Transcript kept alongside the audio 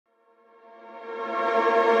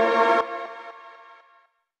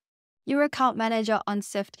Your account manager on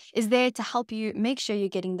Sift is there to help you make sure you're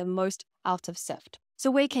getting the most out of Sift.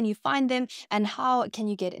 So where can you find them and how can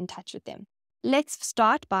you get in touch with them? Let's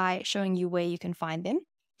start by showing you where you can find them.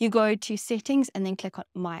 You go to Settings and then click on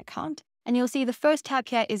My Account, and you'll see the first tab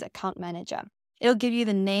here is Account Manager. It'll give you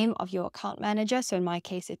the name of your account manager. So in my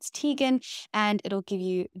case, it's Tegan, and it'll give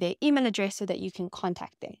you their email address so that you can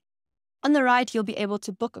contact them. On the right, you'll be able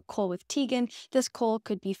to book a call with Tegan. This call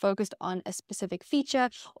could be focused on a specific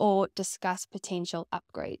feature or discuss potential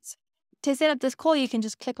upgrades. To set up this call, you can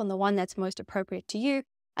just click on the one that's most appropriate to you,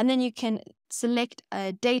 and then you can select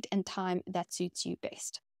a date and time that suits you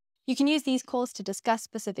best. You can use these calls to discuss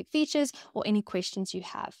specific features or any questions you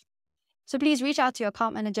have. So please reach out to your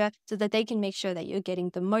account manager so that they can make sure that you're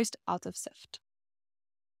getting the most out of Sift.